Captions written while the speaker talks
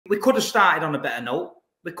we could have started on a better note.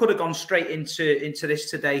 We could have gone straight into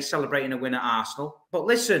this today, celebrating a win at Arsenal. But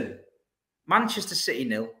listen, Manchester City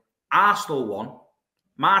 0, Arsenal 1.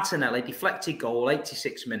 Martinelli, deflected goal,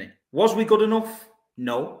 86th minute. Was we good enough?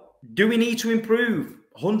 No. Do we need to improve?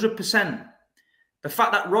 100%. The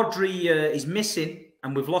fact that Rodri is missing,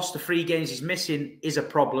 and we've lost the 3 games he's missing, is a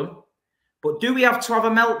problem. But do we have to have a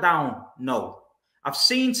meltdown? No. I've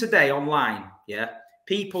seen today online,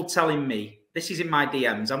 people telling me, this is in my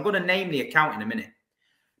DMs, I'm going to name the account in a minute.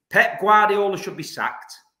 Pep Guardiola should be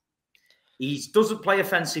sacked. He doesn't play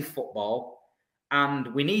offensive football,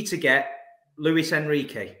 and we need to get Luis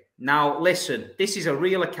Enrique. Now, listen, this is a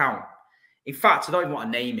real account. In fact, I don't even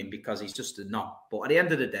want to name him because he's just a knob. But at the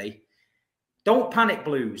end of the day, don't panic,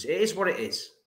 Blues. It is what it is.